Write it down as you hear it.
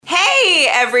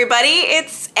everybody,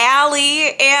 it's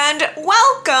Allie, and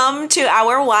welcome to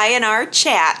our Y&R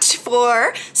chat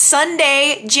for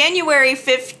Sunday, January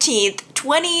 15th,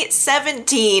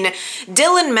 2017.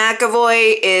 Dylan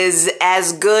McAvoy is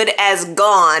as good as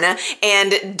gone,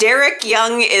 and Derek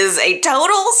Young is a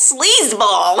total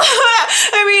sleazeball.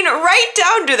 I mean, right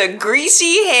down to the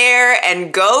greasy hair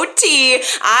and goatee.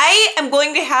 I am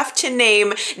going to have to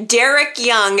name Derek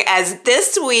Young as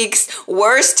this week's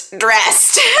worst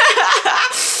dressed.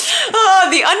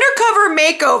 The undercover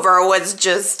makeover was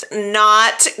just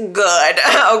not good.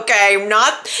 Okay,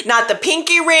 not the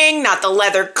pinky ring, not the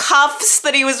leather cuffs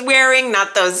that he was wearing,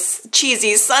 not those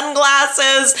cheesy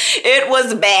sunglasses. It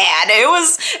was bad. It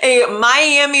was a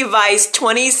Miami Vice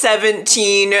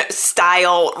 2017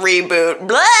 style reboot.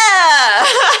 Blah!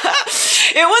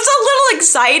 It was a little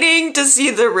exciting to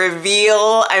see the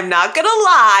reveal, I'm not gonna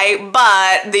lie,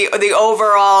 but the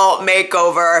overall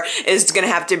makeover is gonna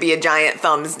have to be a giant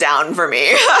thumbs down for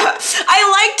me.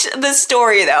 I liked the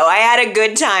story though. I had a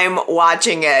good time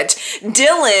watching it.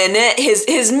 Dylan,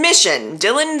 his mission,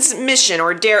 Dylan's mission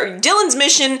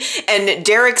and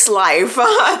Derek's life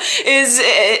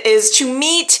is to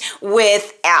meet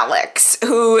with Alex,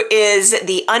 who is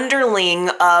the underling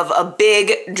of a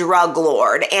big drug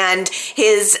lord, and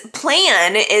his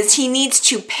plan is he needs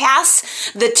to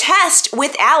pass the test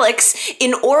with Alex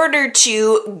in order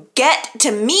to get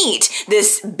to meet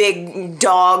this big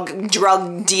dog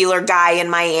drug dealer guy in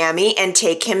Miami and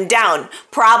take him down.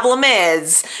 Problem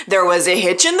is, there was a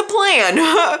hitch in the plan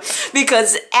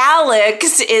because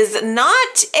Alex is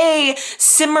not a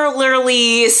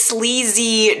similarly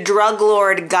sleazy drug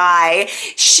lord guy.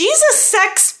 She's a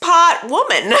sex pot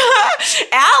woman.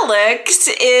 Alex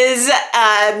is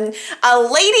a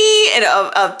lady in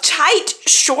a tight,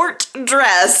 short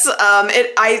dress.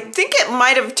 I think it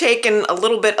might have taken a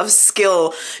little bit of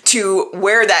skill to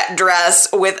wear that dress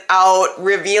without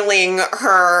revealing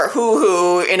her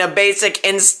hoo-hoo in a Basic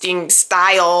Instinct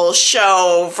style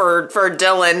show for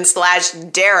Dylan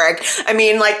 / Derek. I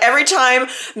mean, like, every time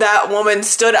that woman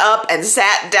stood up and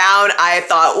sat down, I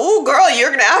thought, ooh, girl,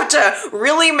 you're gonna have to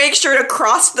really make sure to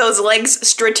cross those legs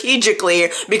strategically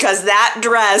because that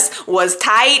dress was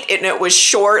tight and it was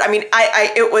short. I mean,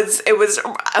 it was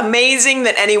amazing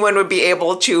that anyone would be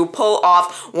able to pull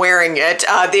off wearing it.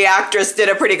 The actress did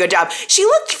a pretty good job. She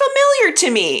looked familiar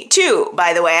to me, too,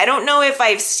 by the way. I don't know if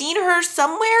I've seen her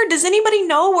somewhere. Does anybody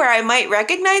know where I might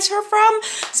recognize her from?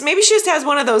 So maybe she just has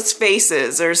one of those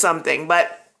faces or something,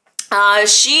 but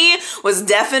she was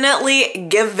definitely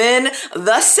given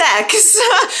the sex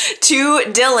to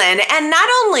Dylan. And not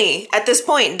only at this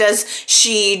point does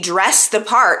she dress the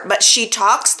part, but she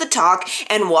talks the talk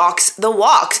and walks the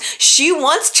walks. She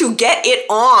wants to get it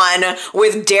on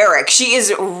with Derek. She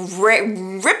is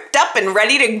ripped up and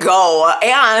ready to go.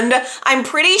 And I'm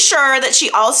pretty sure that she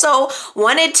also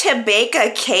wanted to bake a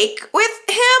cake with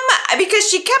him because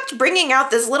she kept bringing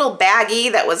out this little baggie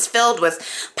that was filled with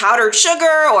powdered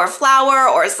sugar or flour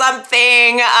or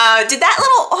something. Did that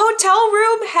little hotel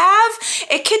room have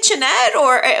a kitchenette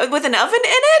or with an oven in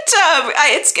it?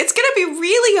 It's going to be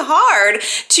really hard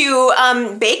to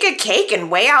bake a cake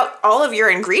and weigh out all of your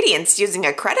ingredients using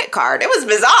a credit card. It was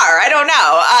bizarre. I don't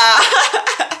know.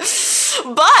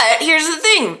 But here's the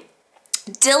thing.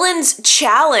 Dylan's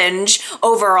challenge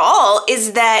overall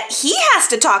is that he has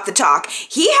to talk the talk.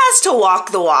 He has to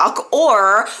walk the walk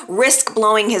or risk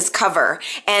blowing his cover.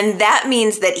 And that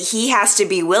means that he has to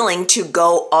be willing to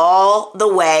go all the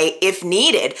way if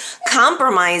needed,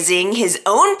 compromising his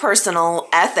own personal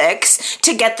ethics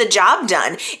to get the job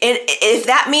done. And if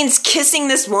that means kissing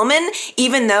this woman,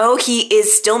 even though he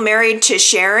is still married to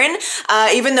Sharon,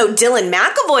 even though Dylan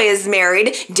McAvoy is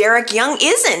married, Derek Young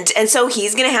isn't. And so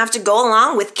he's going to have to go along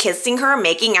with kissing her,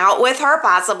 making out with her,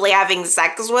 possibly having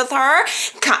sex with her.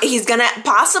 He's gonna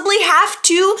possibly have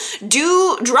to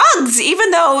do drugs, even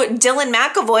though Dylan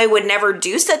McAvoy would never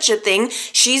do such a thing.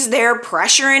 She's there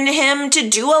pressuring him to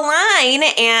do a line,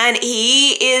 and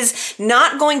he is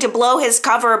not going to blow his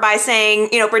cover by saying,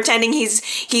 pretending he's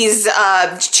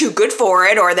too good for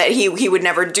it or that he would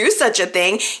never do such a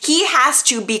thing. He has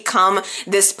to become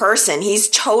this person. He's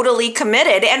totally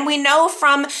committed, and we know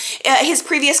from his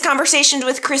previous conversations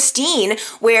with Christine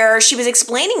where she was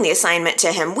explaining the assignment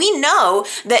to him. We know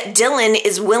that Dylan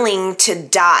is willing to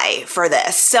die for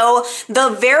this. So the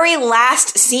very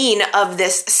last scene of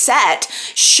this set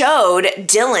showed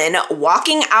Dylan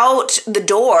walking out the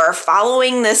door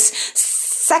following this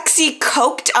sexy,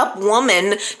 coked up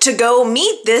woman to go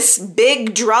meet this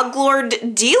big drug lord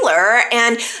dealer,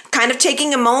 and kind of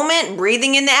taking a moment,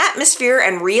 breathing in the atmosphere,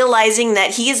 and realizing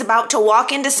that he is about to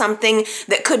walk into something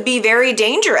that could be very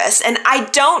dangerous. And I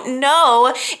don't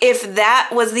know if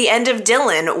that was the end of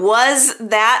Dylan. Was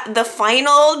that the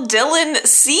final Dylan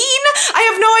scene? I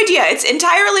have no idea. It's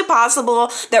entirely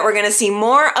possible that we're going to see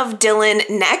more of Dylan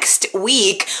next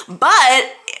week,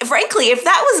 but frankly, if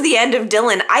that was the end of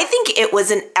Dylan, I think it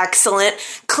was an excellent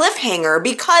cliffhanger,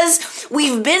 because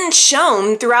we've been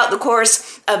shown throughout the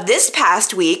course of this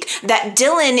past week that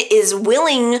Dylan is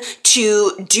willing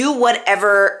to do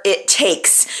whatever it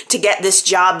takes to get this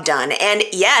job done. And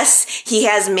yes, he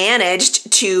has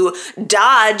managed to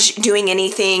dodge doing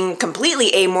anything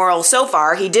completely amoral so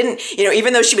far. He didn't,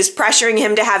 even though she was pressuring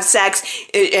him to have sex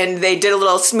and they did a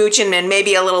little smooching and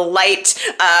maybe a little light,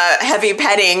 heavy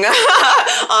petting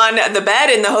on the bed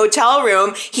in the hotel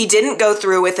room, he didn't go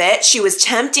through with it. She was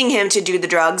tempting him to do the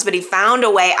drugs, but he found a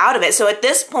way out of it. So at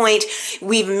this point,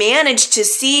 we've managed to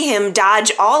see him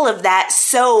dodge all of that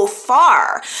so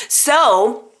far.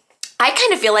 So I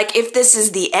kind of feel like if this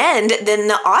is the end, then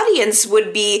the audience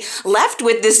would be left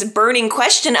with this burning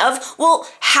question of, well,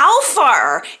 how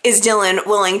far is Dylan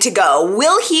willing to go?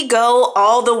 Will he go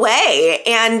all the way?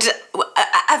 And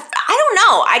I don't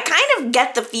know. I kind of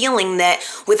get the feeling that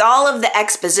with all of the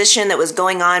exposition that was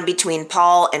going on between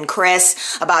Paul and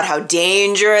Chris about how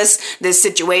dangerous this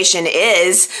situation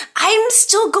is, I'm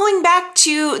still going back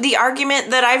to the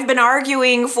argument that I've been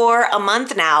arguing for a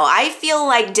month now. I feel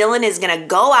like Dylan is going to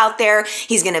go out there.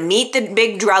 He's going to meet the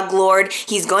big drug lord.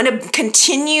 He's going to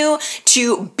continue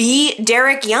to be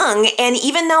Derek Young. And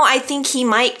even though I think he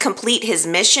might complete his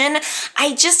mission,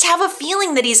 I just have a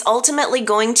feeling that he's ultimately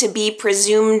going to be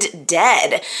presumed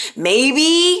dead.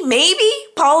 Maybe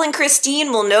Paul and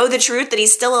Christine will know the truth that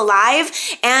he's still alive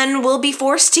and will be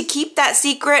forced to keep that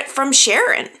secret from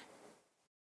Sharon.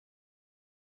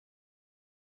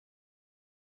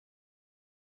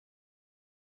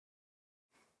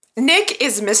 Nick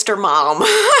is Mr. Mom.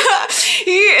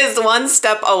 He is one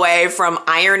step away from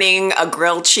ironing a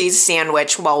grilled cheese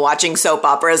sandwich while watching soap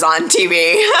operas on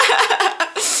TV.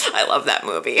 I love that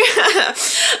movie.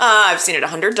 I've seen it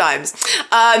 100 times.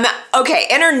 Okay,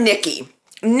 enter Nikki.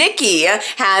 Nikki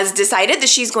has decided that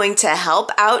she's going to help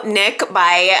out Nick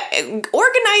by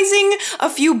organizing a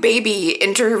few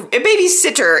babysitter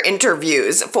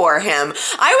interviews for him.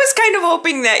 I was kind of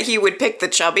hoping that he would pick the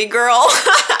chubby girl.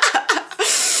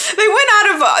 They went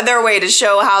out of their way to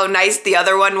show how nice the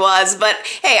other one was, but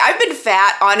hey, I've been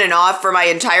fat on and off for my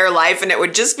entire life, and it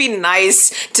would just be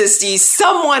nice to see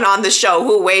someone on the show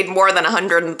who weighed more than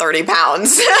 130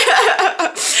 pounds.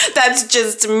 That's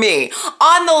just me.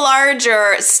 On the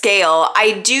larger scale,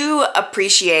 I do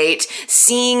appreciate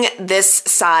seeing this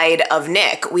side of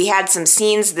Nick. We had some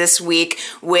scenes this week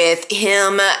with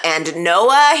him and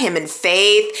Noah, him and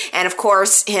Faith, and of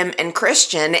course, him and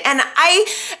Christian, and I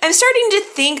am starting to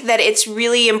think that it's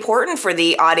really important for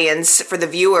the audience, for the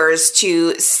viewers,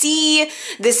 to see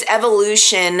this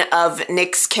evolution of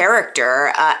Nick's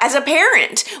character as a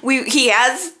parent. He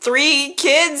has 3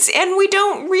 kids, and we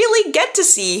don't really get to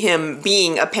see him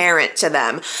being a parent to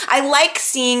them. I like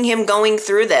seeing him going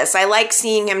through this. I like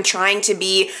seeing him trying to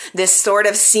be this sort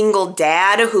of single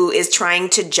dad who is trying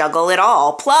to juggle it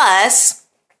all. Plus,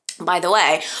 by the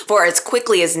way, for as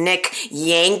quickly as Nick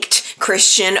yanked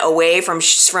Christian away from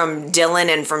Dylan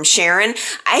and from Sharon,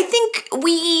 I think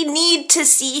we need to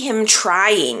see him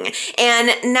trying.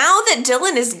 And now that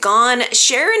Dylan is gone,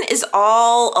 Sharon is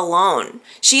all alone.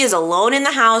 She is alone in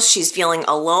the house. She's feeling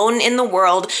alone in the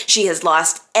world. She has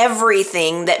lost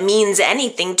everything that means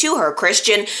anything to her.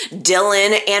 Christian,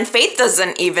 Dylan, and Faith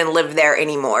doesn't even live there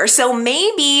anymore. So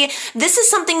maybe this is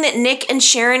something that Nick and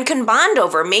Sharon can bond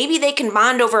over. Maybe they can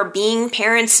bond over being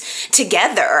parents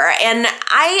together. And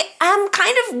I am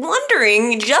kind of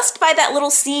wondering, just by that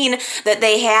little scene that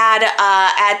they had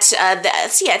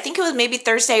I think it was maybe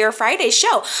Thursday or Friday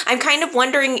show, I'm kind of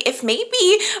wondering if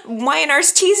maybe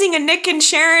Y&R's teasing a Nick and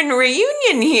Sharon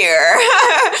reunion here.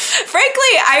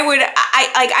 Frankly,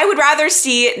 I would rather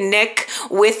see Nick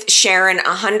with Sharon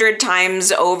 100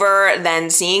 times over than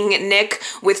seeing Nick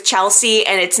with Chelsea.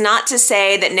 And it's not to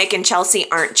say that Nick and Chelsea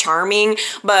aren't charming,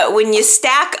 but when you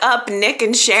stack up Nick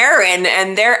and Sharon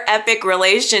and their epic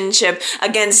relationship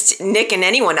against Nick and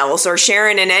anyone else, or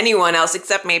Sharon and anyone else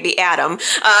except maybe Adam,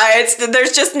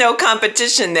 there's just no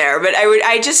competition there. But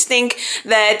I just think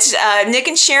that Nick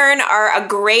and Sharon are a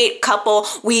great couple.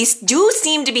 We do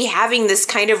seem to be having this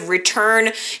kind of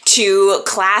return to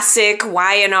classic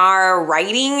Y&R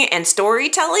writing and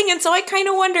storytelling, and so I kind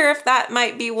of wonder if that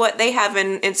might be what they have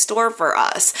in store for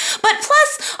us. But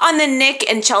plus, on the Nick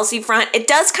and Chelsea front, it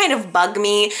does kind of bug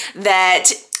me that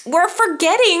we're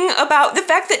forgetting about the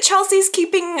fact that Chelsea's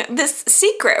keeping this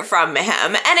secret from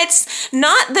him. And it's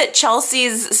not that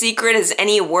Chelsea's secret is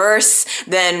any worse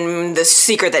than the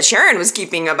secret that Sharon was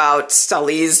keeping about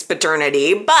Sully's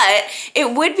paternity, but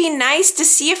it would be nice to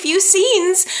see a few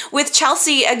scenes with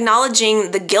Chelsea acknowledging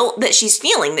the guilt that she's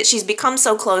feeling, that she's become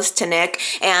so close to Nick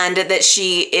and that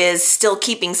she is still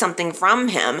keeping something from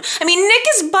him. I mean, Nick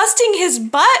is busting his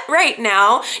butt right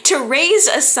now to raise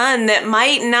a son that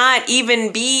might not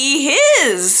even be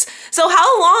his. So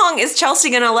how long is Chelsea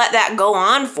gonna let that go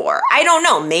on for? I don't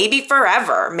know, maybe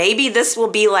forever. Maybe this will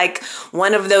be like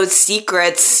one of those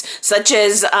secrets, such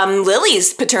as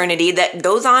Lily's paternity, that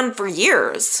goes on for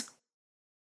years.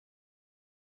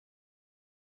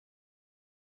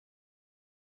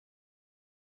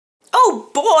 Oh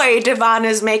boy, Devon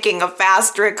is making a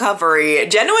fast recovery.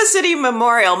 Genoa City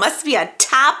Memorial must be a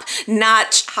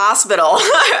top-notch hospital.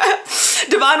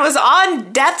 Devon was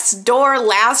on death's door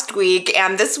last week,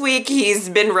 and this week he's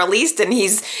been released and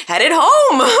he's headed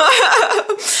home.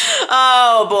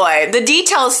 Oh boy. The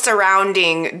details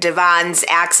surrounding Devon's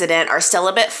accident are still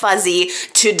a bit fuzzy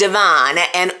to Devon,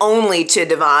 and only to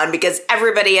Devon, because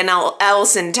everybody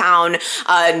else in town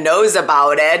knows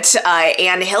about it,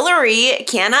 and Hillary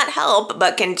cannot help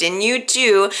but continue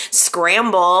to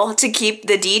scramble to keep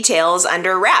the details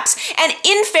under wraps. And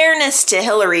in fairness to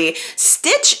Hillary,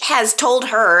 Stitch has told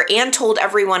her and told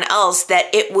everyone else that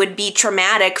it would be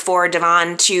traumatic for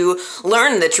Devon to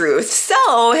learn the truth.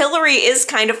 So Hillary is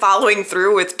kind of following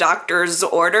through with doctor's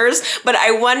orders, but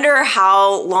I wonder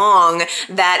how long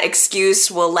that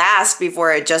excuse will last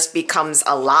before it just becomes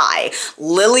a lie.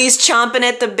 Lily's chomping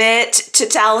at the bit to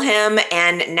tell him,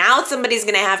 and now somebody's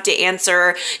gonna have to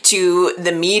answer to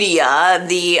the media.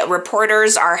 The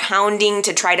reporters are hounding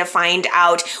to try to find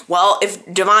out, well, if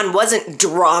Devon wasn't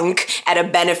drunk at a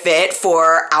benefit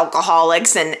for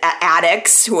alcoholics and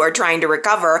addicts who are trying to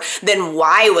recover, then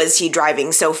why was he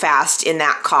driving so fast in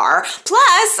that car?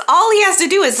 Plus, all he has to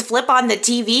do is flip on the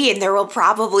TV and there will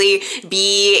probably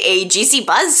be a GC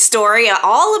Buzz story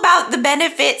all about the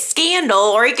benefit scandal,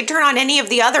 or he could turn on any of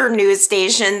the other news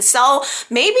stations. So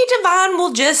maybe Devon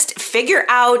will just figure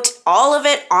out all of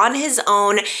it on his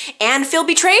own and feel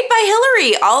betrayed by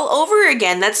Hillary all over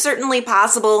again. That's certainly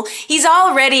possible. He's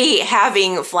already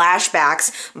having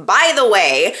flashbacks. By the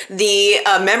way, the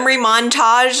memory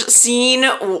montage scene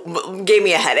gave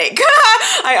me a headache.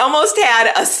 I almost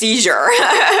had a seizure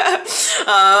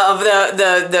of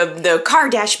the car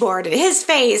dashboard and his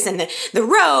face and the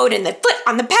road and the foot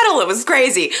on the pedal. It was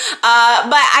crazy. But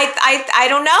I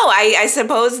don't know. I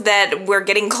suppose that we're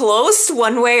getting close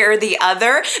one way or the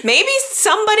other. Maybe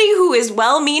somebody who is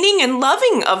well-meaning and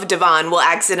loving of Devon will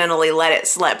accidentally let it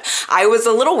slip. I was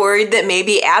a little worried that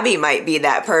maybe Abby might be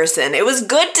that person. It was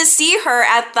good to see her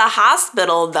at the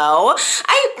hospital, though.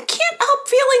 I can't help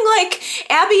feeling like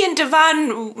Abby and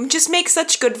Devon just make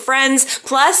such good friends.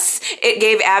 Plus, it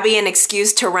gave Abby an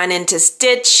excuse to run into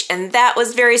Stitch, and that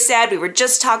was very sad. We were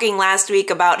just talking last week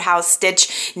about how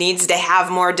Stitch needs to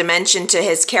have more dimension to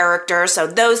his character, so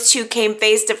those two came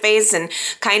face to face and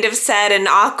kind of said an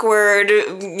awkward,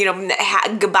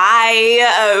 goodbye.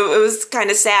 It was kind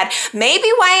of sad. Maybe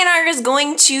Y&R is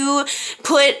going to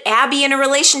put Abby in a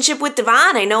relationship with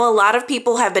Devon. I know a lot of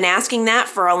people have been asking that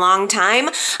for a long time.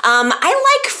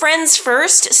 I like friends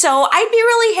first, so I'd be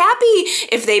really happy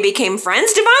if they became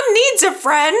friends. Devon needs a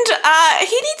friend.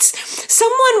 He needs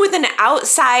someone with an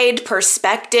outside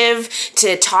perspective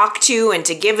to talk to and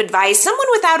to give advice, someone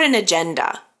without an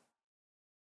agenda.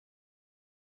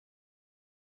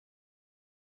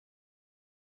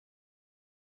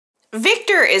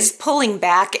 Victor is pulling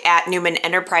back at Newman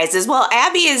Enterprises while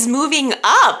Abby is moving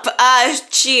up.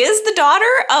 She is the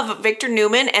daughter of Victor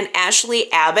Newman and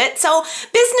Ashley Abbott, so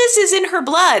business is in her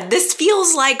blood. This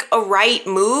feels like a right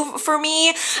move for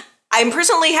me. I'm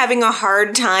personally having a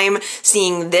hard time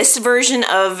seeing this version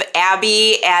of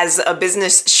Abby as a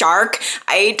business shark.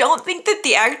 I don't think that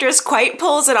the actress quite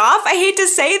pulls it off. I hate to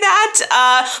say that,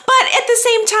 but at the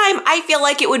same time, I feel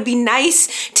like it would be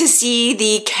nice to see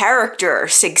the character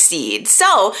succeed.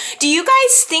 So, do you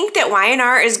guys think that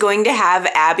Y&R is going to have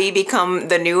Abby become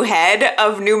the new head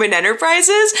of Newman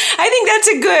Enterprises? I think that's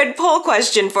a good poll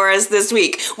question for us this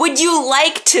week. Would you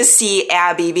like to see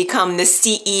Abby become the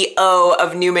CEO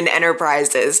of Newman Enterprises?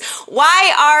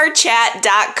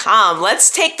 YRChat.com.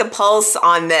 Let's take the pulse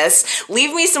on this.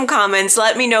 Leave me some comments.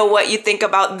 Let me know what you think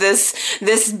about this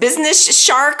business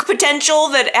shark potential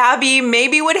that Abby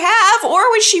maybe would have,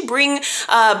 or would she bring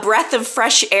a breath of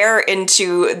fresh air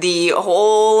into the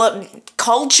whole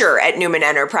culture at Newman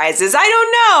Enterprises? I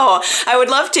don't know. I would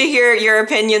love to hear your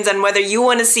opinions on whether you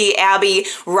want to see Abby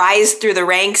rise through the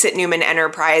ranks at Newman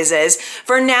Enterprises.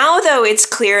 For now, though, it's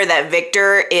clear that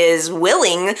Victor is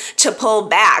willing to pull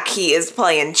back. He is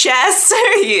playing chess,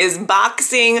 he is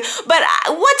boxing, but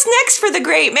what's next for the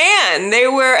great man? They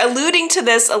were alluding to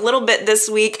this a little bit this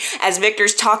week as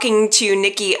Victor's talking to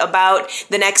Nikki about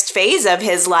the next phase of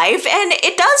his life, and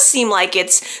it does seem like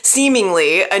it's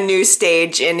seemingly a new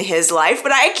stage in his life,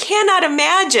 but I cannot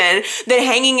imagine that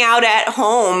hanging out at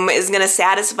home is going to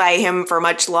satisfy him for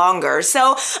much longer.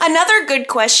 So another good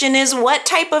question is, what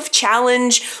type of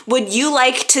challenge would you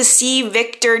like to see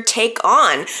Victor take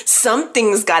on?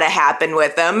 Something's got to happen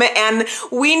with him, and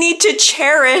we need to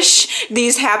cherish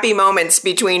these happy moments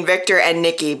between Victor and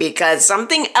Nikki because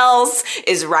something else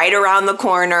is right around the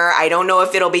corner. I don't know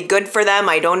if it'll be good for them.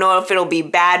 I don't know if it'll be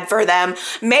bad for them.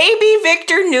 Maybe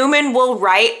Victor Newman will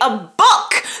write a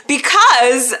book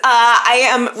because I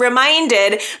am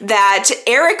reminded that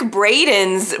Eric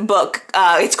Braden's book,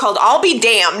 it's called I'll Be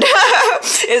Damned,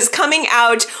 is coming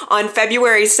out on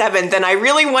February 7th, and I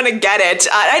really want to get it.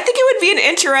 I think it would be an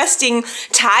interesting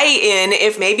tie-in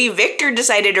if maybe Victor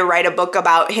decided to write a book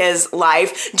about his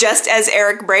life, just as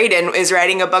Eric Braden is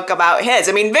writing a book about his.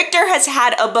 I mean, Victor has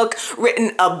had a book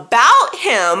written about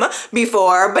him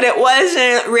before, but it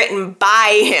wasn't written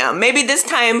by him. Maybe this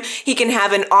time he can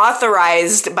have an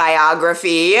authorized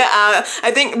biography.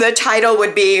 I think the title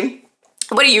would be...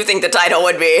 What do you think the title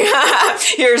would be?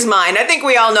 Here's mine. I think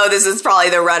we all know this is probably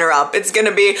the runner-up. It's going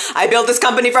to be, I built this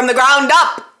company from the ground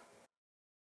up.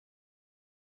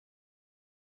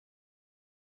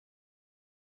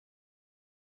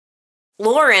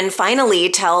 Lauren finally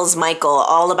tells Michael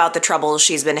all about the troubles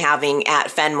she's been having at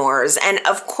Fenmore's, and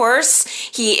of course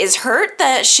he is hurt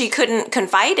that she couldn't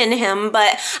confide in him,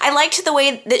 but I liked the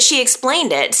way that she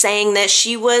explained it, saying that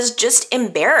she was just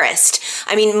embarrassed.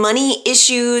 I mean, money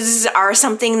issues are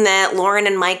something that Lauren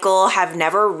and Michael have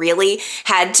never really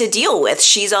had to deal with.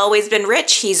 She's always been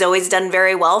rich, he's always done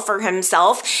very well for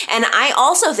himself, and I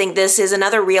also think this is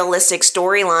another realistic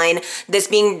storyline that's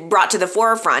being brought to the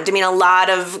forefront. I mean, a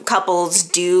lot of couples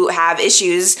do have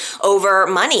issues over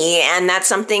money, and that's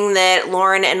something that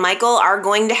Lauren and Michael are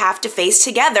going to have to face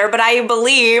together, but I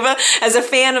believe, as a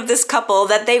fan of this couple,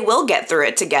 that they will get through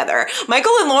it together.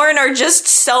 Michael and Lauren are just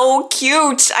so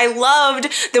cute. I loved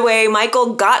the way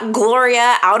Michael got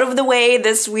Gloria out of the way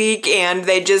this week, and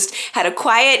they just had a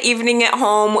quiet evening at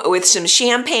home with some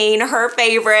champagne, her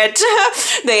favorite.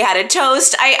 They had a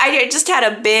toast. I just had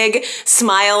a big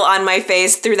smile on my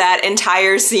face through that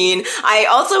entire scene. I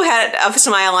also had a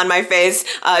smile on my face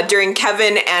during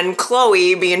Kevin and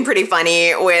Chloe being pretty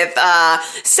funny with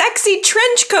sexy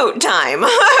trench coat time.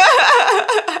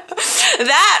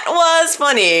 That was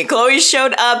funny. Chloe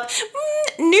showed up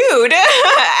nude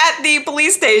at the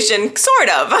police station, sort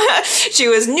of. She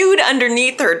was nude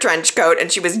underneath her trench coat,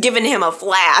 and she was giving him a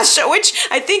flash, which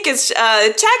I think is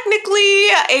technically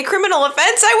a criminal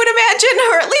offense, I would imagine,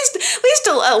 or at least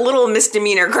a little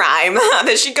misdemeanor crime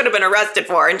that she could have been arrested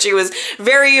for, and she was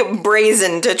very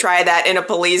brazen to try that in a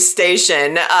police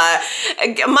station.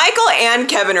 Michael and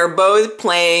Kevin are both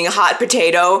playing hot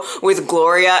potato with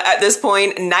Gloria at this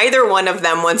point. Neither one of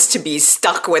them wants to be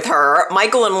stuck with her.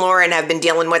 Michael and Lauren have been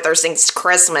dealing with her since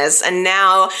Christmas, and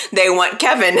now they want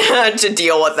Kevin to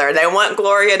deal with her. They want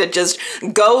Gloria to just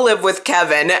go live with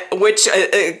Kevin, which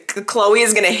Chloe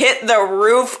is going to hit the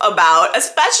roof about,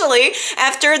 especially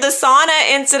after the sauna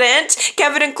incident.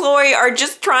 Kevin and Chloe are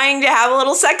just trying to have a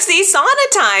little sexy sauna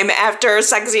time after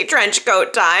sexy trench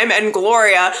coat time, and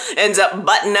Gloria ends up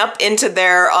butting up into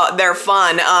their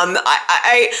fun.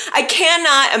 I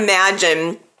cannot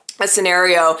imagine a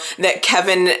scenario that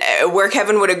where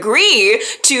Kevin would agree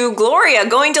to Gloria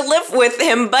going to live with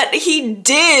him, but he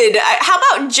did. How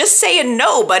about just saying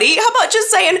no, buddy? How about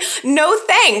just saying no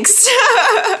thanks?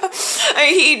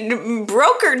 He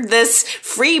brokered this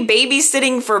free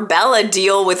babysitting for Bella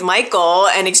deal with Michael.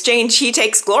 In exchange, he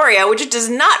takes Gloria, which does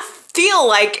not feel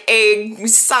like a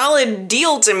solid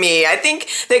deal to me. I think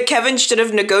that Kevin should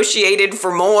have negotiated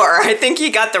for more. I think he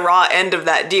got the raw end of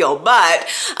that deal, but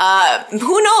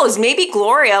who knows? Maybe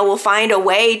Gloria will find a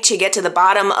way to get to the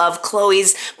bottom of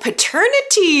Chloe's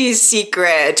paternity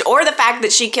secret, or the fact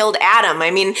that she killed Adam. I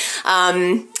mean,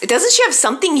 doesn't she have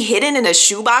something hidden in a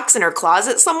shoebox in her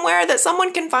closet somewhere that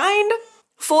someone can find?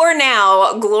 For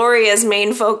now, Gloria's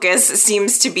main focus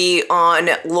seems to be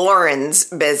on Lauren's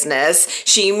business.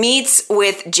 She meets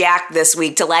with Jack this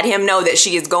week to let him know that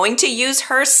she is going to use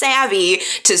her savvy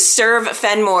to serve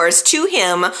Fenmores to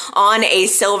him on a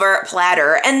silver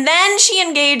platter. And then she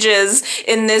engages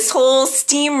in this whole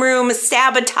steam room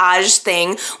sabotage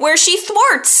thing where she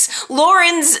thwarts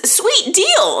Lauren's sweet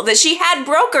deal that she had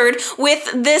brokered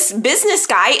with this business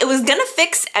guy. It was going to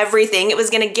fix everything. It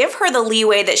was going to give her the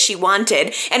leeway that she wanted.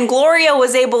 And Gloria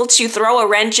was able to throw a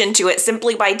wrench into it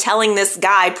simply by telling this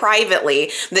guy privately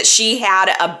that she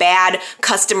had a bad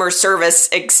customer service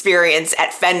experience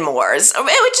at Fenmore's,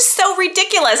 which is so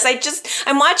ridiculous.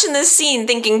 I'm watching this scene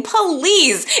thinking,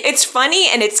 please, it's funny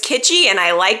and it's kitschy and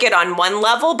I like it on one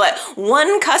level, but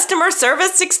one customer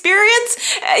service experience?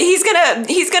 He's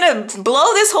gonna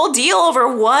blow this whole deal over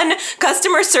one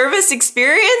customer service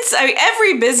experience? I mean,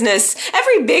 every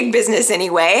big business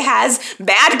anyway, has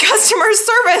bad customer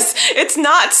service. It's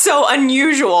not so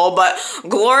unusual, but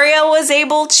Gloria was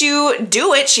able to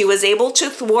do it. She was able to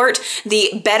thwart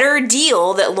the better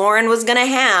deal that Lauren was going to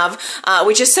have,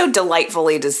 which is so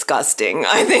delightfully disgusting.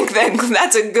 I think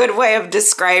that's a good way of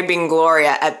describing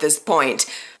Gloria at this point.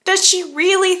 Does she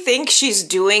really think she's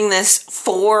doing this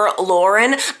for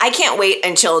Lauren? I can't wait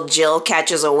until Jill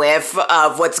catches a whiff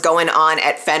of what's going on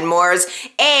at Fenmore's.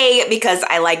 A, because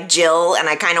I like Jill and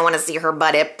I kind of want to see her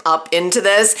butt up into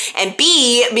this. And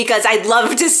B, because I'd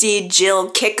love to see Jill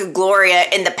kick Gloria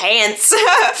in the pants.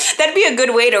 That'd be a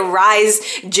good way to rise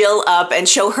Jill up and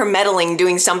show her meddling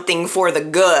doing something for the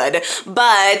good.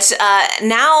 But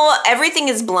now everything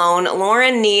is blown.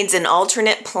 Lauren needs an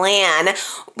alternate plan.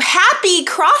 Happy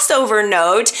crossover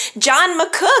note, John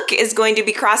McCook is going to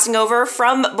be crossing over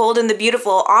from Bold and the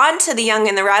Beautiful onto The Young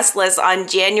and the Restless on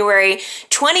January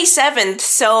 27th.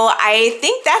 So I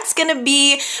think that's going to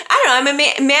be, I don't know, I'm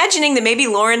imagining that maybe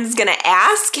Lauren's going to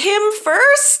ask him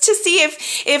first to see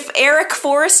if Eric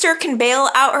Forrester can bail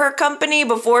out her company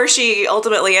before she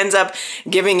ultimately ends up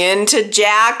giving in to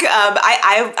Jack.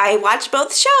 I watch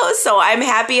both shows, so I'm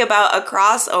happy about a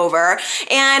crossover.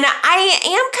 And I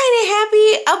am kind of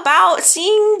happy about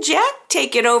seeing Jack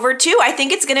take it over too. I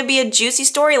think it's going to be a juicy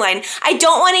storyline. I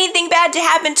don't want anything bad to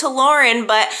happen to Lauren,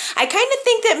 but I kind of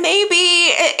think that maybe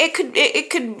it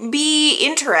could be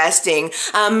interesting.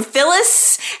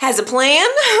 Phyllis has a plan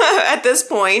at this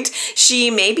point. She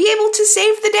may be able to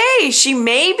save the day. She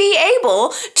may be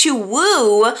able to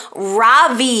woo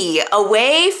Ravi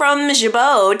away from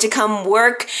Jabot to come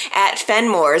work at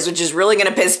Fenmore's, which is really going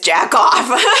to piss Jack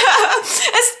off.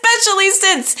 Especially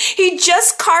since he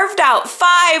just carved out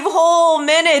 5 whole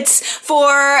minutes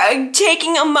for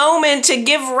taking a moment to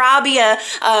give Robbie a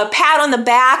pat on the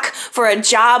back for a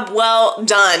job well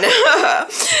done.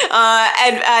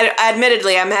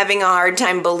 Admittedly, I'm having a hard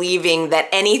time believing that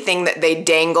anything that they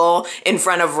dangle in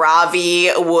front of Ravi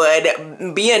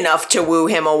would be enough to woo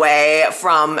him away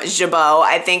from Jabot.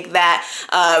 I think that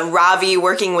Ravi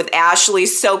working with Ashley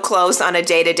so close on a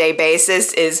day-to-day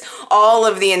basis is all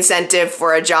of the incentive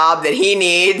for a job that he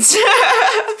needs.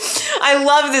 I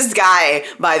love this guy,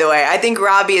 by the way. I think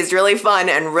Robbie is really fun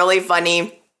and really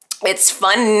funny. It's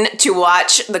fun to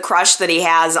watch the crush that he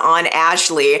has on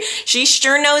Ashley. She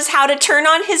sure knows how to turn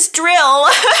on his drill.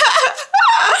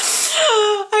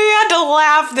 I had to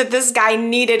laugh that this guy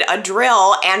needed a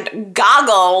drill and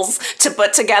goggles to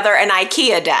put together an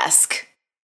IKEA desk.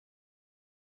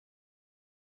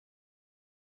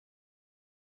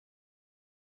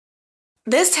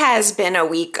 This has been a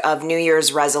week of New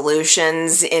Year's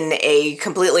resolutions in a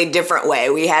completely different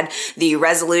way. We had the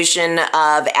resolution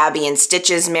of Abby and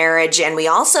Stitch's marriage, and we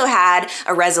also had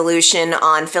a resolution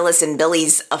on Phyllis and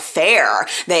Billy's affair.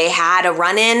 They had a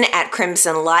run-in at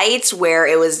Crimson Lights where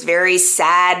it was very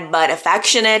sad but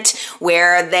affectionate,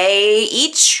 where they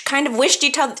each kind of wished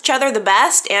each other the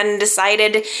best and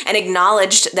decided and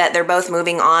acknowledged that they're both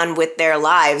moving on with their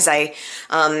lives. I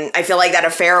feel like that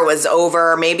affair was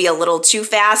over maybe a little too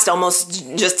fast,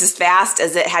 almost just as fast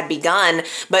as it had begun.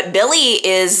 But Billy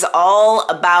is all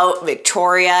about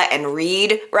Victoria and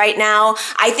Reed right now.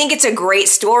 I think it's a great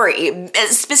story,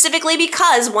 specifically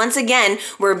because, once again,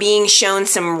 we're being shown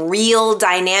some real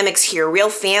dynamics here, real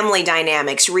family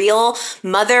dynamics, real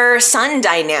mother-son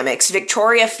dynamics.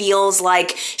 Victoria feels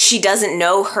like she doesn't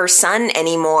know her son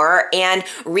anymore, and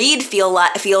Reed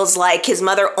feels like his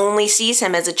mother only sees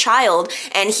him as a child,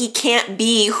 and he can't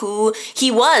be who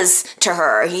he was to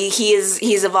her.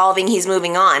 He's evolving, he's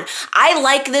moving on. I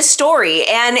like this story,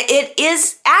 and it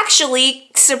is actually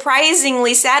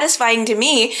surprisingly satisfying to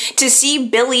me to see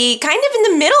Billy kind of in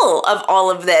the middle of all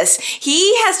of this.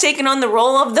 He has taken on the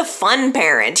role of the fun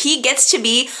parent. He gets to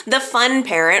be the fun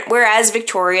parent, whereas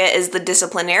Victoria is the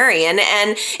disciplinarian,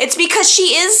 and it's because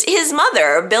she is his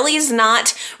mother. Billy's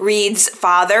not Reed's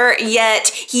father, yet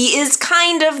he is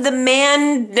kind of the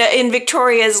man in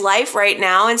Victoria's life right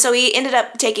now, and so he ended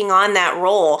up taking on that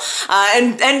role.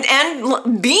 And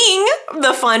being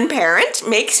the fun parent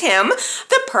makes him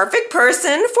the perfect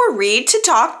person for Reed to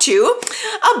talk to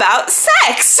about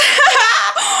sex.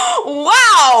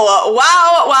 Wow.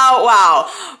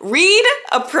 Reed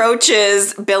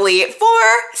approaches Billy for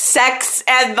sex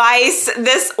advice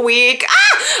this week.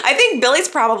 I think Billy's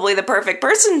probably the perfect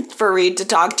person for Reed to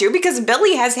talk to because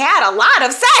Billy has had a lot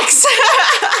of sex.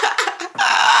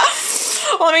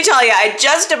 Well, let me tell you, I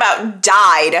just about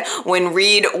died when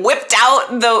Reed whipped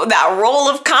out that roll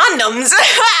of condoms.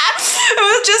 It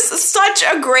was just such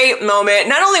a great moment.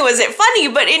 Not only was it funny,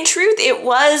 but in truth, it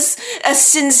was a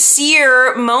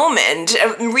sincere moment.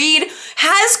 Reed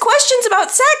has questions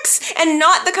about sex and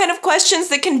not the kind of questions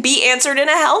that can be answered in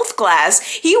a health class.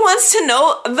 He wants to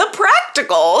know the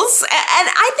practicals, and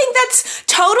I think that's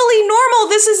totally normal.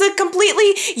 This is a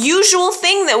completely usual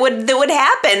thing that would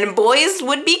happen. Boys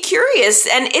would be curious,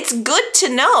 and it's good to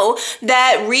know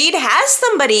that Reed has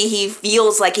somebody he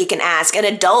feels like he can ask, an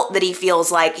adult that he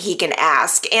feels like he can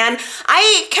ask. And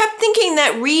I kept thinking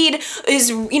that Reed is,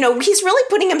 he's really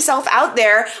putting himself out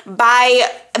there by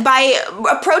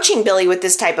approaching Billy with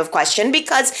this type of question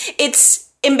because it's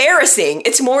embarrassing.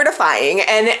 It's mortifying.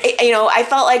 And, I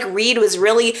felt like Reed was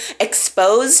really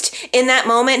exposed in that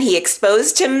moment. He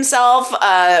exposed himself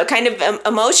kind of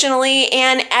emotionally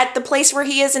and at the place where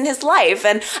he is in his life.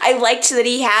 And I liked that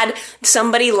he had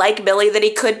somebody like Billy that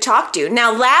he could talk to.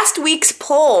 Now, last week's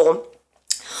poll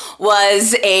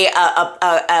was a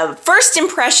first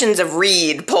impressions of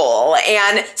Reed poll,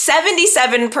 and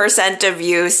 77% of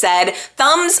you said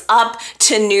thumbs up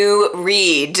to new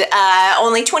Reed.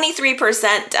 Only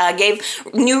 23% gave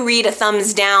new Reed a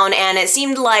thumbs down, and it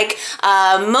seemed like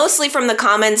mostly from the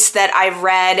comments that I've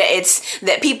read, it's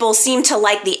that people seem to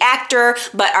like the actor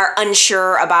but are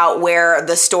unsure about where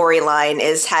the storyline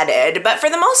is headed. But for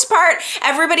the most part,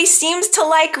 everybody seems to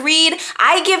like Reed.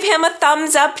 I give him a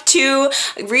thumbs up too.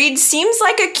 Reed seems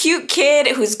like a cute kid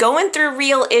who's going through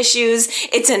real issues.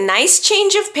 It's a nice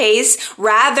change of pace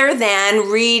rather than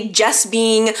Reed just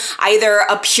being either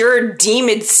a pure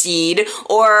demon seed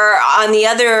or on the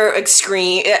other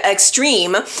extreme,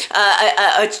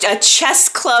 a chess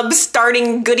club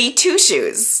starting goody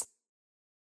two-shoes.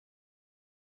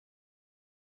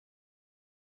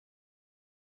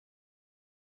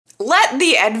 Let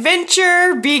the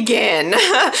adventure begin.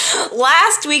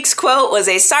 Last week's quote was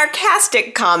a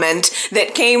sarcastic comment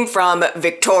that came from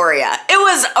Victoria. It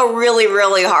was a really,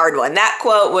 really hard one. That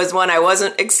quote was one I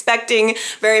wasn't expecting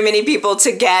very many people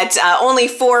to get. Only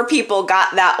 4 people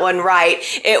got that one right.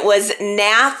 It was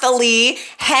Nathalie,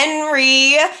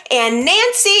 Henry, and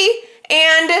Nancy.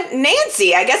 And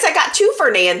Nancy. I guess I got 2 for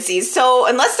Nancy. So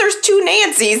unless there's 2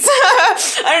 Nancys,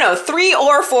 I don't know, 3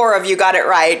 or 4 of you got it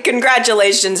right.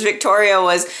 Congratulations. Victoria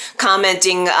was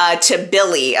commenting to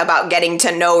Billy about getting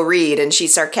to know Reed, and she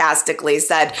sarcastically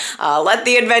said, let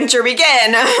the adventure begin.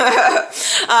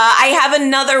 I have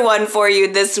another one for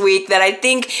you this week that I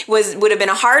think would have been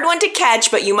a hard one to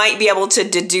catch, but you might be able to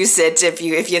deduce it if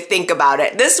you think about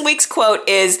it. This week's quote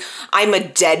is, "I'm a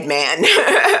dead man."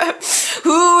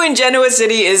 Who in Genoa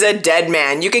City is a dead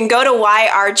man? You can go to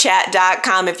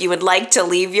yrchat.com if you would like to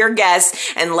leave your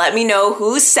guess and let me know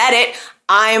who said it.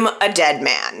 I'm a dead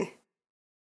man.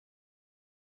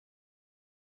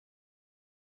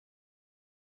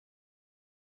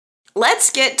 Let's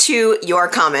get to your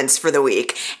comments for the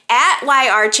week. At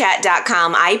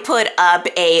yrchat.com, I put up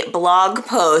a blog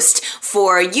post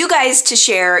for you guys to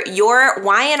share your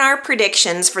YNR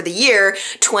predictions for the year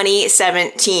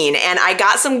 2017. And I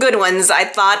got some good ones I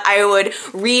thought I would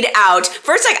read out.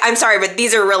 First, I'm sorry, but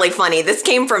these are really funny. This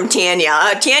came from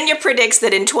Tanya. Tanya predicts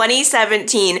that in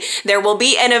 2017, there will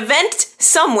be an event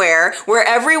somewhere where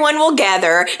everyone will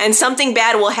gather and something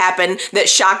bad will happen that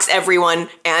shocks everyone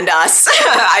and us.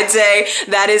 I'd say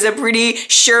that is a pretty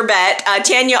sure bet.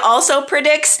 Tanya also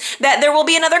predicts that there will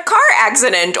be another car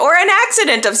accident or an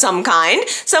accident of some kind.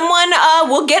 Someone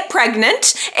will get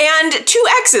pregnant and 2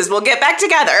 exes will get back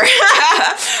together.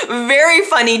 Very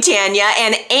funny, Tanya.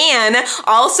 And Anne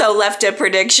also left a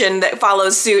prediction that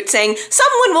follows suit saying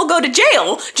someone will go to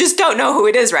jail, just don't know who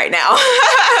it is right now.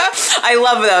 I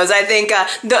love those. I think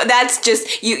that's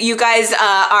just, you guys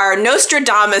are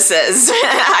Nostradamuses.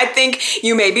 I think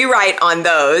you may be right on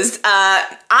those.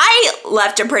 previews, I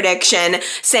left a prediction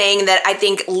saying that I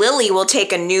think Lily will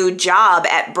take a new job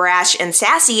at Brash and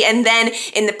Sassy. And then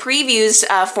in the previews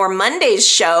for Monday's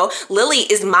show, Lily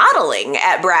is modeling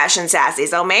at Brash and Sassy.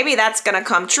 So maybe that's going to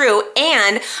come true.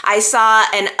 And I saw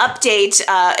an update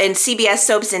in CBS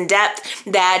Soaps in Depth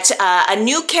that a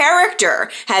new character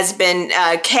has been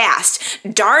cast.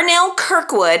 Darnell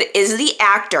Kirkwood is the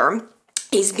actor.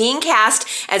 He's being cast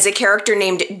as a character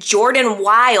named Jordan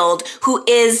Wilde, who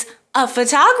is a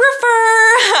photographer.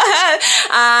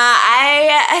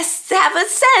 I have a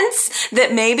sense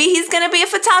that maybe he's going to be a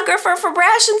photographer for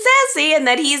Brash and Sassy and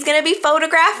that he's going to be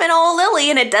photographing old Lily,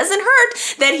 and it doesn't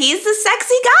hurt that he's the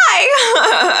sexy guy.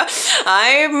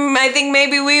 I think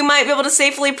maybe we might be able to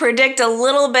safely predict a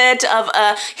little bit of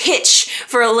a hitch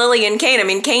for Lily and Kane. I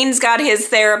mean, Kane's got his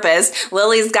therapist.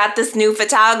 Lily's got this new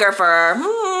photographer.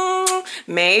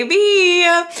 Maybe.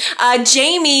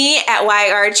 Jamie at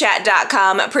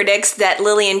yrchat.com predicts that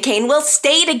Lily and Kane will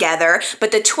stay together,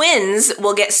 but the twins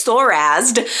will get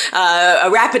Sorazed,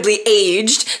 rapidly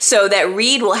aged, so that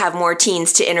Reed will have more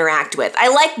teens to interact with. I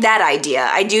like that idea.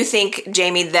 I do think,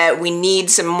 Jamie, that we need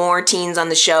some more teens on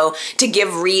the show to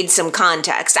give Reed some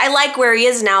context. I like where he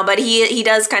is now, but he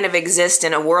does kind of exist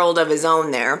in a world of his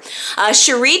own there.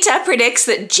 Sharita predicts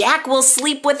that Jack will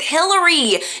sleep with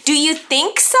Hillary. Do you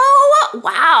think so?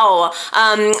 Wow.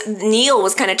 Neil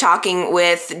was kind of talking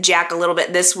with Jack a little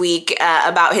bit this week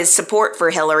about his support for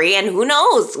Hillary, and who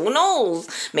knows,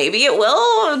 maybe it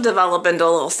will develop into a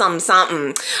little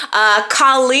something.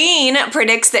 Colleen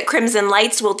predicts that Crimson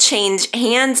Lights will change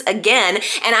hands again,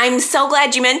 and I'm so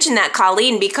glad you mentioned that,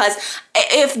 Colleen, because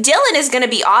if Dylan is going to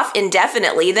be off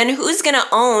indefinitely, then who's going to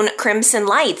own Crimson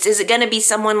Lights? Is it going to be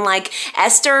someone like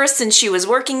Esther, since she was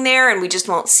working there and we just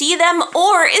won't see them?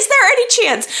 Or is there any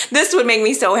chance, this would make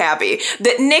me so happy,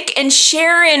 that Nick and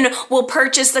Sharon will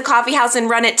purchase the coffee house and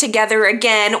run it together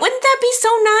again? Wouldn't that be so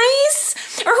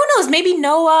nice? Or who knows, maybe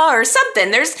Noah or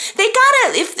something.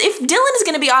 If Dylan is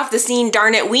going to be off the scene,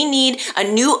 darn it, we need a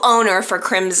new owner for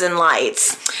Crimson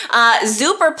Lights.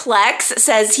 Zuperplex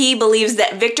says he believes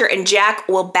that Victor and Jack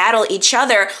will battle each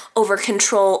other over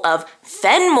control of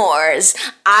Fenmore's.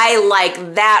 I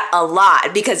like that a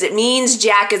lot because it means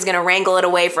Jack is going to wrangle it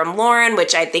away from Lauren,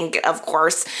 which I think, of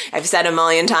course, I've said a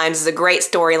million times, is a great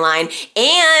storyline,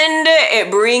 and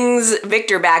it brings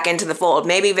Victor back into the fold.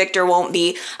 Maybe Victor won't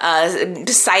be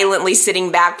silently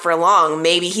sitting back for long.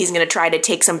 Maybe he's going to try to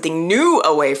take something new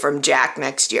away from Jack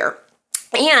next year.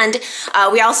 And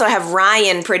we also have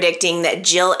Ryan predicting that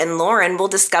Jill and Lauren will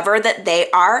discover that they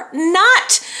are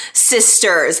not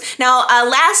sisters. Now,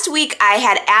 last week I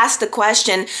had asked the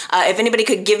question if anybody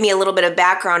could give me a little bit of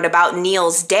background about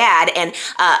Neil's dad, and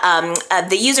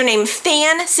the username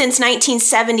fan since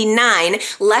 1979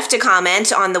 left a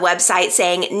comment on the website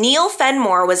saying Neil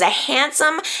Fenmore was a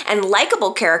handsome and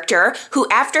likable character who,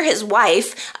 after his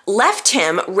wife left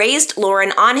him, raised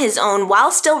Lauren on his own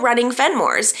while still running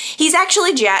Fenmore's. He's actually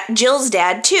Jill's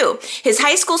dad too. His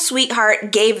high school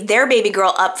sweetheart gave their baby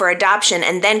girl up for adoption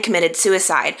and then committed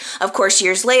suicide. Of course,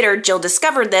 years later, Jill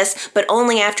discovered this, but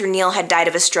only after Neil had died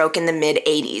of a stroke in the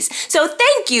mid-'80s. So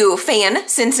thank you, fan,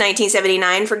 since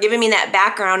 1979, for giving me that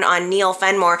background on Neil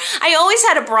Fenmore. I always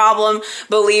had a problem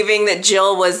believing that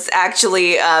Jill was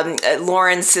actually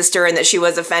Lauren's sister and that she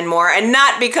was a Fenmore, and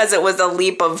not because it was a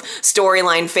leap of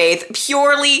storyline faith,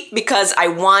 purely because I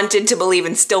wanted to believe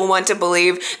and still want to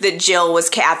believe that Jill was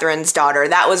Catherine's daughter.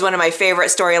 That was one of my favorite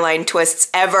storyline twists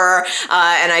ever,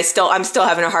 and I'm still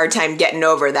having a hard time getting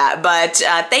over that. But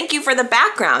thank you for the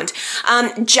background.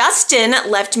 Justin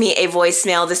left me a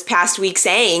voicemail this past week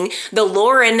saying the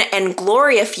Lauren and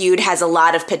Gloria feud has a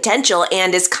lot of potential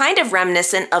and is kind of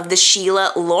reminiscent of the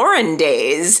Sheila Lauren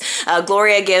days.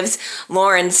 Gloria gives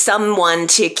Lauren someone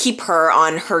to keep her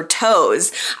on her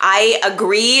toes. I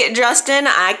agree, Justin.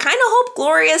 I kind of hope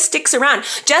Gloria sticks around.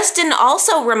 Justin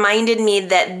also reminded me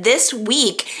that this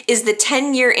week is the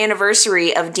 10-year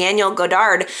anniversary of Daniel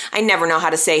Godard. I never know how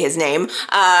to say his name.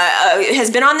 Has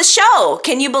been on the show.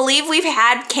 Can you believe we've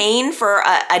had Kane for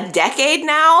a decade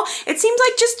now? It seems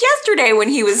like just yesterday when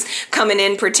he was coming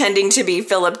in pretending to be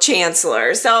Philip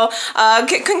Chancellor. So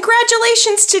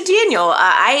congratulations to Daniel.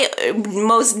 I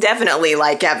most definitely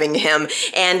like having him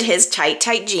and his tight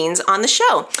jeans on the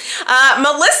show.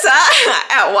 Melissa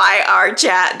at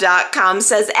yrchat.com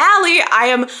says, Allie, I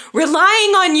am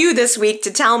relying on you this week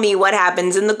to tell me what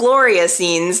happens in the Gloria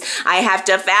scenes. I have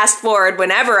to fast forward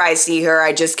whenever I see her.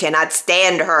 I just cannot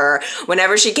stand her.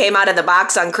 Whenever she came out of the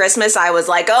box on Christmas, I was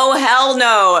like, oh, hell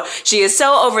no. She is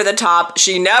so over the top.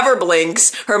 She never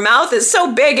blinks. Her mouth is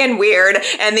so big and weird,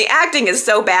 and the acting is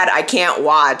so bad I can't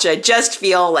watch. I just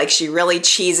feel like she really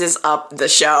cheeses up the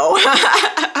show.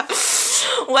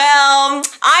 Well,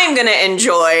 I'm going to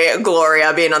enjoy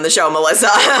Gloria being on the show, Melissa.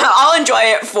 I'll enjoy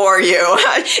it for you.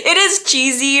 It is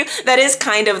cheesy. That is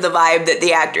kind of the vibe that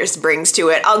the actress brings to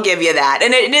it. I'll give you that.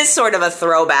 And it is sort of a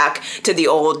throwback to the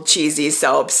old cheesy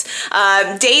soaps.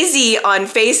 Daisy on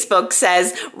Facebook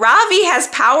says, Ravi has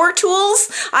power tools?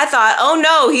 I thought, oh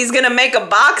no, he's going to make a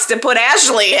box to put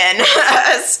Ashley in.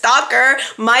 Stalker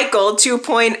Michael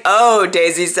 2.0,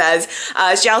 Daisy says.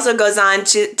 She also goes on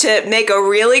to make a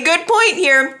really good point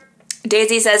here.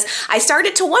 Daisy says, I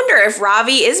started to wonder if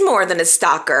Ravi is more than a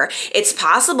stalker. It's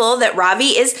possible that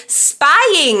Ravi is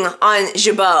spying on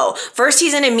Jabot. First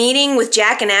he's in a meeting with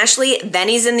Jack and Ashley, then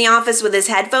he's in the office with his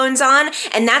headphones on,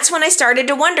 and that's when I started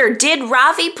to wonder, did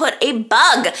Ravi put a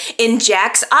bug in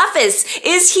Jack's office?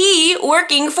 Is he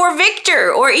working for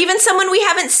Victor, or even someone we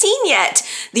haven't seen yet?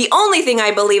 The only thing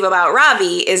I believe about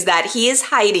Ravi is that he is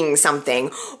hiding something.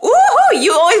 Ooh,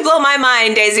 you always blow my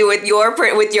mind, Daisy, with your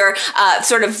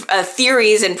sort of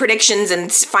theories and predictions and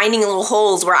finding little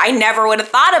holes where I never would have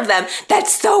thought of them.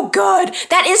 That's so good.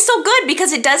 That is so good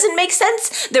because it doesn't make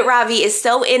sense that Ravi is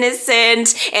so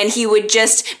innocent and he would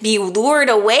just be lured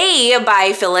away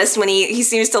by Phyllis when he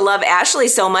seems to love Ashley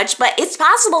so much, but it's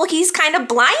possible he's kind of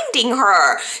blinding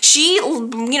her. She,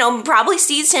 probably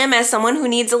sees him as someone who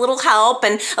needs a little help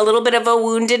and a little bit of a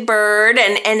wounded bird,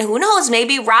 and who knows,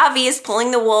 maybe Ravi is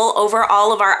pulling the wool over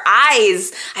all of our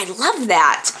eyes. I love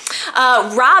that.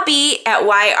 Robbie at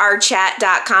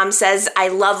yrchat.com says, I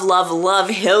love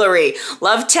Hillary.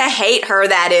 Love to hate her,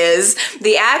 that is.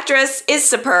 The actress is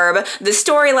superb. The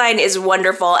storyline is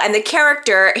wonderful, and the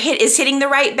character is hitting the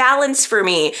right balance for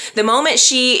me. The moment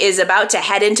she is about to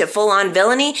head into full-on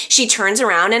villainy, she turns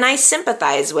around and I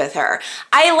sympathize with her.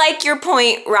 I like your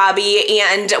point, Robbie,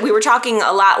 and we were talking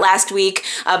a lot last week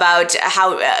about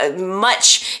how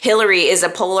much Hillary is a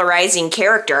polarizing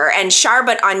character, and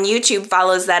Charbot on YouTube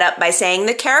follows that up by saying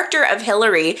the character of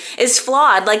Hillary is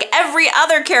flawed like every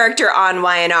other character on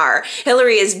YNR.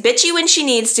 Hillary is bitchy when she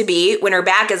needs to be, when her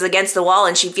back is against the wall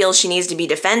and she feels she needs to be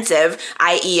defensive,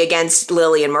 i.e. against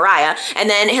Lily and Mariah. And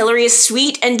then Hillary is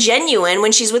sweet and genuine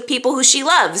when she's with people who she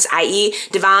loves, i.e.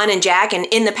 Devon and Jack, and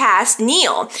in the past,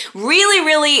 Neil.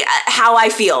 Really how I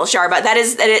feel, Charbot.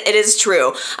 It is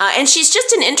true. And she's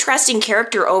just an interesting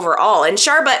character overall. And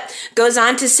Charbot goes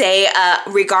on to say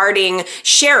regarding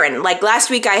Sharon, like last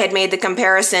week I had made the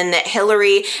comparison that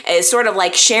Hillary is sort of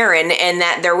like Sharon in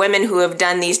that they're women who have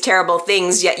done these terrible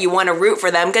things, yet you want to root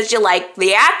for them because you like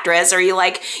the actress or you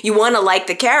want to like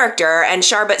the character. And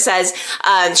Charbot says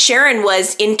Sharon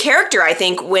was in character, I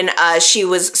think, when she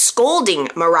was scolding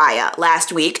Mariah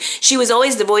last week. She was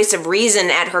always the voice of reason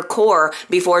at her core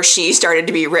before she started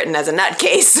to be written as a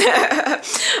nutcase.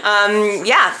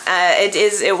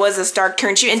 It was a stark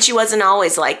turn. She wasn't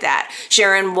always like that.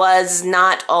 Sharon was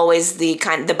not always the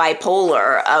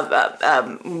bipolar of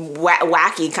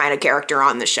wacky kind of character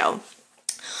on the show.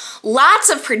 Lots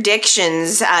of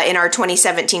predictions in our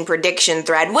 2017 prediction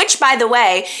thread, which, by the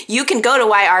way, you can go to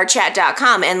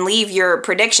yrchat.com and leave your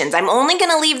predictions. I'm only going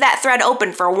to leave that thread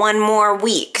open for one more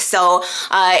week. So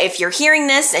if you're hearing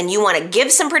this and you want to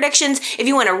give some predictions, if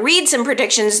you want to read some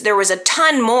predictions, there was a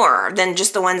ton more than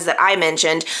just the ones that I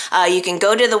mentioned. You can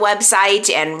go to the website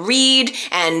and read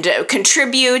and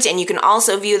contribute, and you can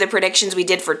also view the predictions we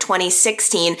did for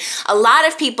 2016. A lot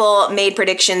of people made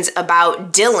predictions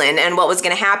about Dylan and what was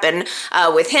going to happen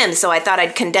with him, so I thought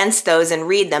I'd condense those and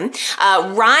read them.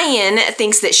 Ryan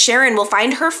thinks that Sharon will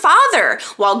find her father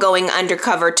while going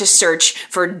undercover to search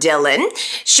for Dylan.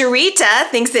 Sharita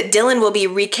thinks that Dylan will be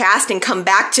recast and come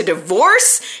back to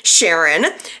divorce Sharon.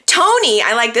 Tony,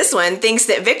 I like this one, thinks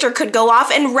that Victor could go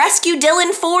off and rescue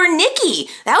Dylan for Nikki.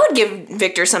 That would give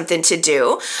Victor something to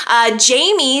do.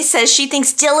 Jamie says she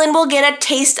thinks Dylan will get a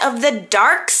taste of the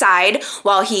dark side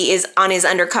while he is on his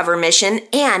undercover mission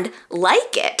and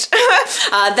like it.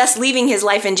 right. Thus leaving his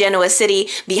life in Genoa City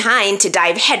behind to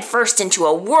dive headfirst into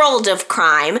a world of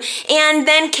crime. And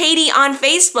then Katie on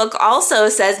Facebook also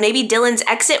says maybe Dylan's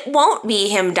exit won't be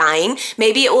him dying.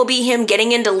 Maybe it will be him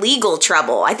getting into legal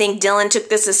trouble. I think Dylan took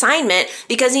this assignment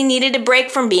because he needed a break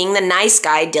from being the nice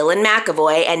guy, Dylan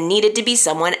McAvoy, and needed to be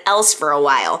someone else for a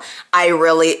while. I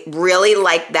really, really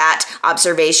like that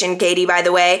observation, Katie, by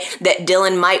the way, that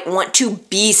Dylan might want to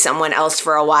be someone else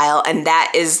for a while, and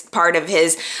that is part of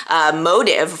his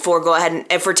motive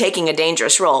for taking a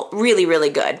dangerous role. Really, really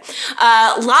good.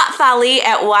 Lotfali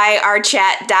at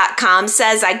yrchat.com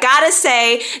says, I gotta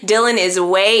say, Dylan is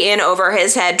way in over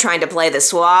his head trying to play the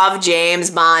suave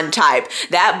James Bond type.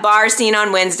 That bar scene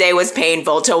on Wednesday was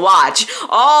painful to watch.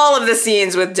 All of the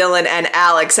scenes with Dylan and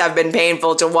Alex have been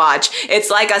painful to watch. It's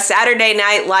like a Saturday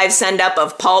Night Live send-up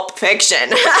of Pulp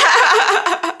Fiction.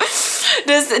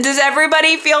 Does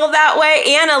everybody feel that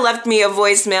way? Anna left me a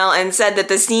voicemail and said that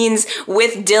the scenes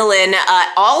with Dylan,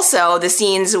 also the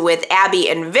scenes with Abby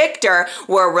and Victor,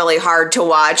 were really hard to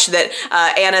watch. That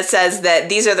Anna says that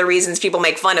these are the reasons people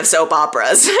make fun of soap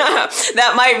operas.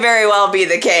 That might very well be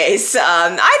the case.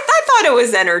 I thought it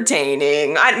was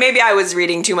entertaining. Maybe I was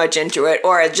reading too much into it,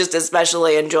 or just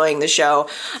especially enjoying the show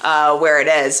where it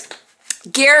is.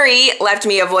 Gary left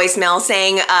me a voicemail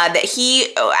saying that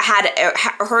he had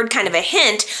heard kind of a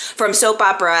hint from Soap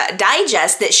Opera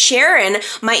Digest that Sharon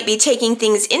might be taking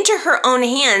things into her own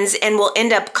hands and will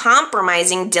end up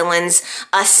compromising Dylan's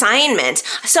assignment.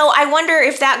 So I wonder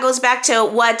if that goes back to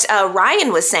what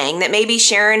Ryan was saying, that maybe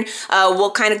Sharon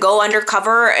will kind of go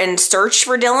undercover and search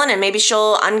for Dylan, and maybe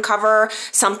she'll uncover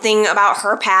something about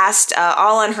her past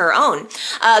all on her own.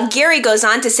 Gary goes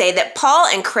on to say that Paul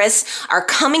and Chris are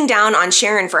coming down on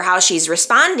Sharon for how she's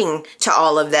responding to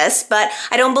all of this, but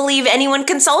I don't believe anyone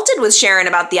consulted with Sharon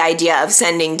about the idea of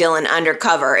sending Dylan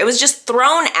undercover. It was just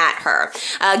thrown at her.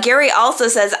 Gary also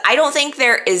says, I don't think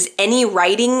there is any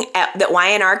writing that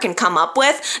YNR can come up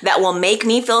with that will make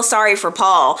me feel sorry for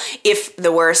Paul if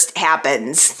the worst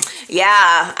happens.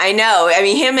 Yeah, I know. I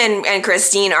mean, him and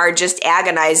Christine are just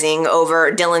agonizing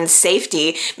over Dylan's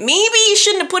safety. Maybe you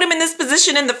shouldn't have put him in this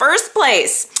position in the first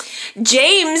place.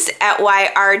 James at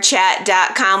yrchat.com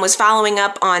was following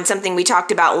up on something we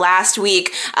talked about last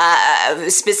week,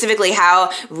 specifically how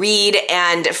Reed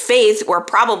and Faith were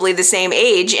probably the same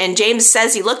age. And James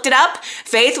says he looked it up.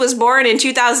 Faith was born in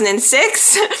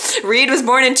 2006. Reed was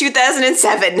born in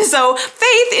 2007. So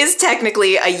Faith is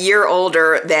technically a year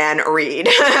older than Reed.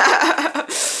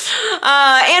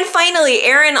 And finally,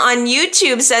 Aaron on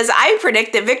YouTube says, I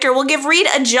predict that Victor will give Reed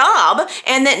a job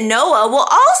and that Noah will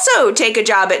also take a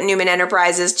job at Newman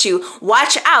Enterprises to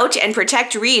watch out and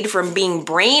protect Reed from being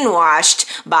brainwashed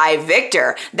by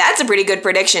Victor. That's a pretty good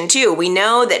prediction too. We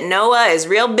know that Noah is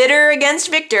real bitter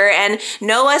against Victor, and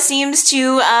Noah seems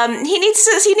to he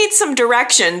needs some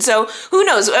direction. So who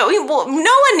knows?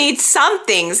 Noah needs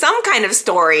something, some kind of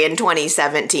story in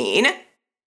 2017.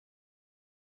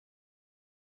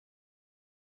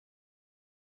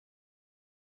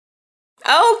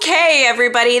 Okay,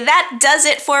 everybody, that does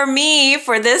it for me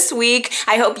for this week.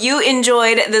 I hope you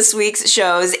enjoyed this week's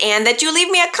shows and that you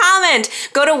leave me a comment.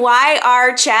 Go to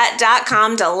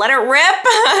yrchat.com to let it rip,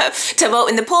 to vote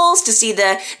in the polls, to see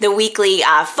the weekly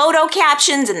photo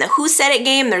captions and the Who Said It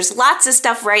game. There's lots of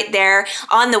stuff right there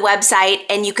on the website,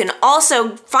 and you can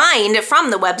also find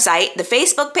from the website the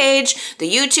Facebook page, the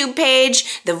YouTube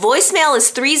page. The voicemail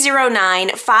is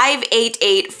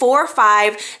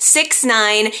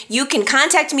 309-588-4569. You can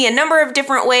contact me a number of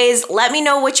different ways. Let me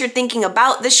know what you're thinking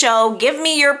about the show. Give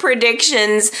me your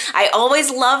predictions. I always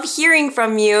love hearing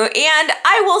from you, and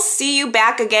I will see you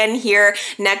back again here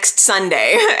next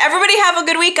Sunday. Everybody have a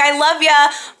good week. I love ya.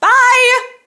 Bye.